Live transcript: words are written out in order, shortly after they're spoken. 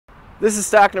This is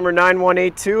stock number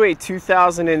 9182, a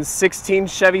 2016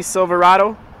 Chevy Silverado,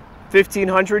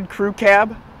 1500 crew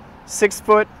cab, 6',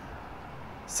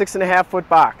 6.5 foot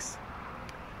box.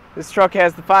 This truck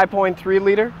has the 5.3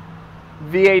 liter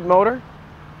V8 motor.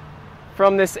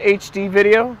 From this HD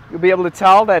video, you'll be able to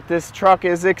tell that this truck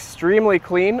is extremely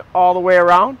clean all the way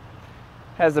around.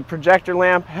 Has the projector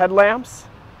lamp headlamps,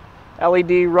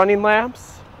 LED running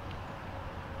lamps.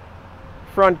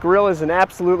 Front grille is in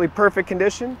absolutely perfect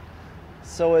condition.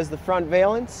 So is the front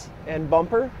valance and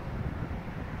bumper.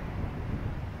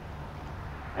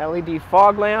 LED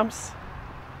fog lamps.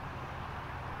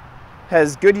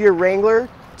 Has Goodyear Wrangler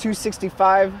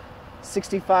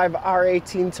 265/65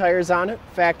 R18 tires on it,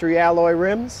 factory alloy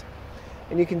rims.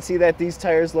 And you can see that these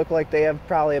tires look like they have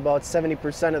probably about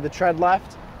 70% of the tread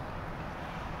left. You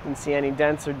can see any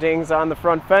dents or dings on the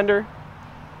front fender.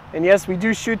 And yes, we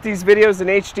do shoot these videos in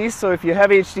HD, so if you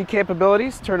have HD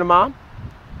capabilities, turn them on.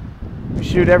 We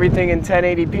shoot everything in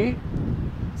 1080p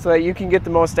so that you can get the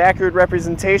most accurate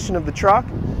representation of the truck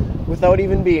without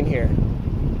even being here.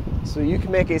 So you can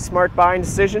make a smart buying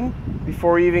decision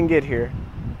before you even get here.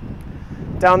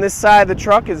 Down this side of the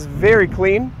truck is very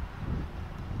clean.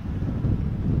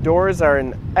 Doors are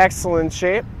in excellent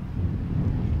shape.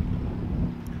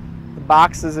 The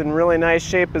box is in really nice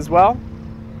shape as well.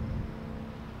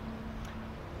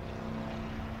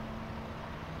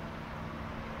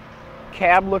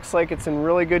 Cab looks like it's in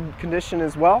really good condition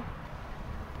as well.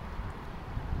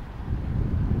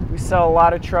 We sell a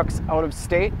lot of trucks out of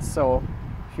state, so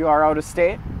if you are out of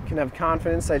state, you can have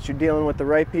confidence that you're dealing with the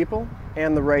right people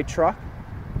and the right truck.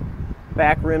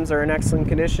 Back rims are in excellent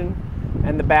condition,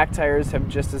 and the back tires have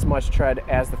just as much tread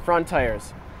as the front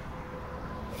tires.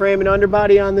 Frame and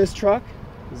underbody on this truck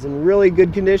is in really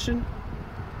good condition.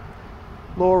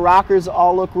 Lower rockers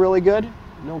all look really good.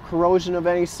 No corrosion of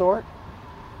any sort.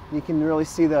 You can really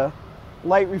see the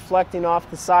light reflecting off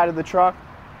the side of the truck.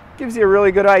 Gives you a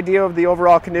really good idea of the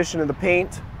overall condition of the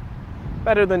paint.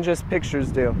 Better than just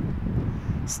pictures do.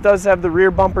 This does have the rear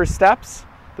bumper steps.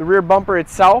 The rear bumper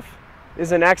itself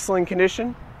is in excellent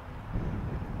condition.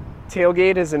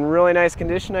 Tailgate is in really nice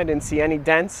condition. I didn't see any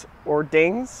dents or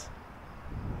dings.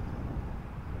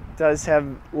 It does have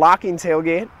locking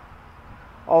tailgate.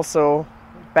 Also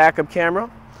backup camera.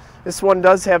 This one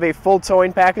does have a full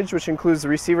towing package, which includes the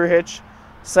receiver hitch,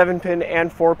 7-pin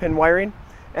and 4-pin wiring.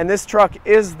 And this truck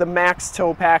is the max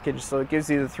tow package, so it gives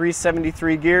you the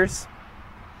 373 gears.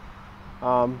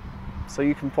 So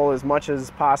you can pull as much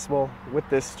as possible with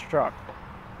this truck.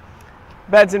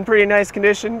 Bed's in pretty nice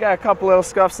condition, got a couple little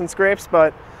scuffs and scrapes,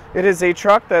 but it is a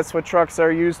truck. That's what trucks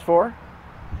are used for.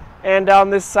 And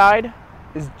down this side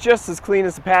is just as clean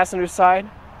as the passenger side.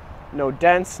 No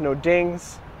dents, no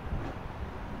dings.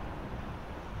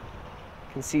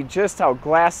 You can see just how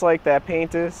glass-like that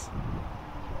paint is.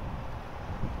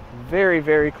 Very,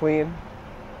 very clean.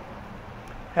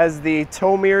 Has the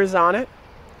tow mirrors on it.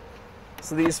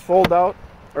 So these fold out,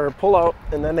 or pull out,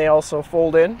 and then they also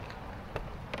fold in.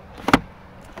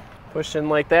 Push in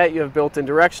like that, you have built-in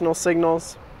directional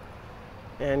signals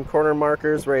and corner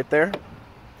markers right there.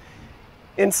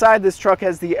 Inside, this truck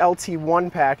has the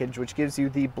LT1 package, which gives you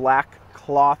the black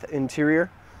cloth interior.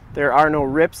 There are no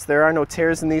rips, there are no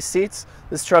tears in these seats.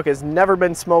 This truck has never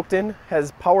been smoked in,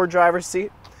 has power driver's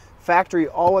seat, factory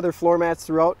all-weather floor mats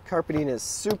throughout. Carpeting is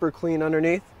super clean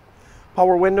underneath.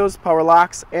 Power windows, power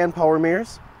locks, and power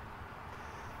mirrors.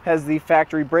 Has the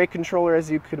factory brake controller,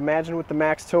 as you could imagine, with the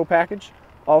max tow package.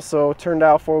 Also turn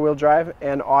dial 4-wheel drive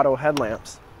and auto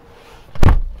headlamps.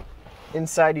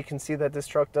 Inside, you can see that this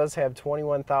truck does have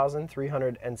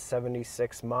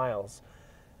 21,376 miles.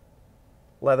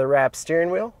 Leather wrapped steering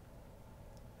wheel.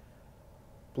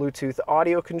 Bluetooth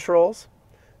audio controls.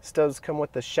 This does come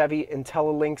with the Chevy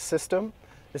IntelliLink system.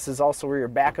 This is also where your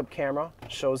backup camera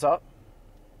shows up.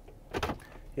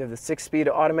 You have the 6-speed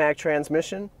automatic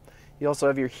transmission. You also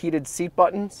have your heated seat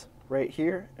buttons right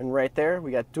here and right there.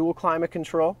 We got dual climate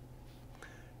control,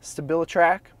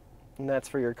 Stabilitrak, and that's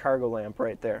for your cargo lamp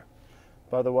right there.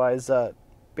 But otherwise,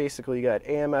 basically you got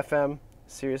AM, FM,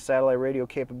 Sirius satellite radio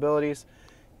capabilities.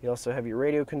 You also have your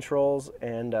radio controls,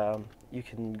 and you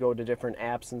can go to different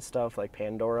apps and stuff like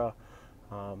Pandora,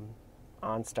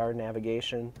 Onstar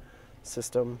navigation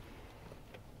system.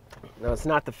 Now it's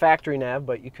not the factory nav,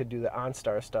 but you could do the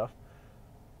Onstar stuff.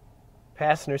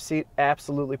 Passenger seat,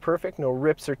 absolutely perfect, no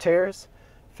rips or tears.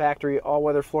 Factory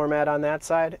all-weather floor mat on that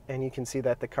side, and you can see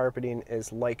that the carpeting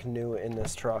is like new in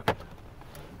this truck.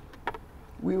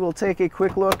 We will take a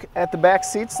quick look at the back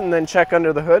seats and then check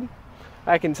under the hood.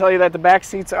 I can tell you that the back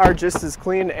seats are just as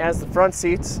clean as the front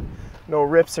seats. No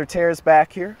rips or tears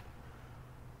back here.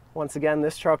 Once again,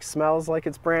 this truck smells like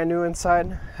it's brand new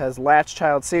inside. Has latch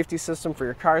child safety system for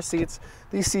your car seats.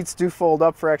 These seats do fold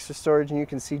up for extra storage, and you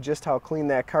can see just how clean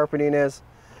that carpeting is.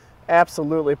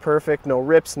 Absolutely perfect. No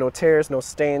rips, no tears, no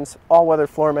stains. All-weather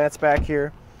floor mats back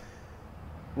here.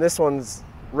 And this one's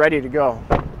ready to go.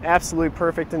 Absolutely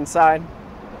perfect inside.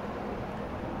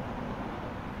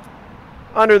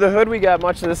 Under the hood, we got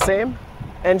much of the same.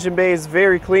 Engine bay is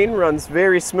very clean, runs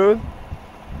very smooth.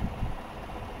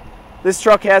 This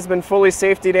truck has been fully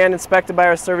safetied and inspected by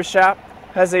our service shop.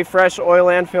 Has a fresh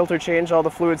oil and filter change. All the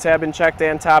fluids have been checked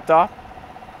and topped off.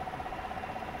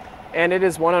 And it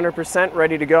is 100%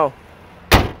 ready to go.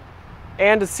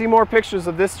 And to see more pictures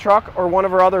of this truck or one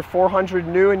of our other 400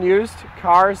 new and used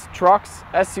cars, trucks,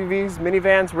 SUVs,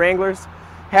 minivans, Wranglers,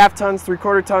 half tons,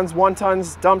 3/4 tons, 1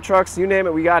 tons, dump trucks, you name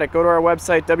it, we got it. Go to our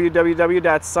website,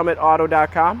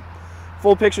 www.summitauto.com.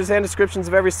 Full pictures and descriptions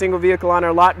of every single vehicle on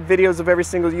our lot, videos of every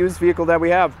single used vehicle that we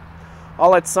have.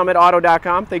 All at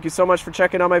summitauto.com. Thank you so much for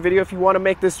checking out my video. If you want to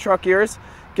make this truck yours,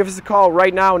 give us a call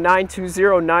right now,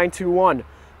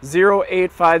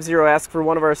 920-921-0850. Ask for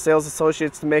one of our sales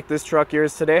associates to make this truck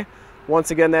yours today.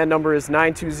 Once again, that number is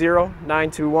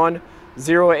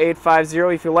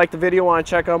 920-921-0850. If you like the video, want to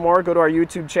check out more, go to our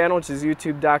YouTube channel, which is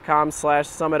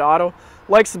youtube.com/summitauto.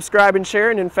 Like, subscribe, and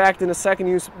share. And in fact, in a second,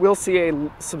 you will see a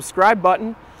subscribe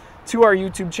button to our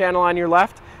YouTube channel on your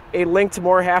left, a link to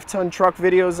more half-ton truck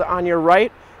videos on your right.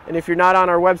 And if you're not on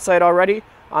our website already,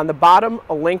 on the bottom,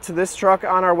 a link to this truck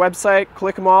on our website.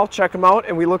 Click them all, check them out,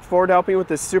 and we look forward to helping you with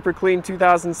this super clean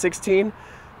 2016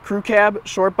 CREWCAB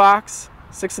Shortbox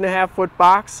 6.5-foot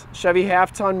box Chevy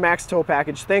half-ton max tow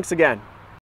package. Thanks again.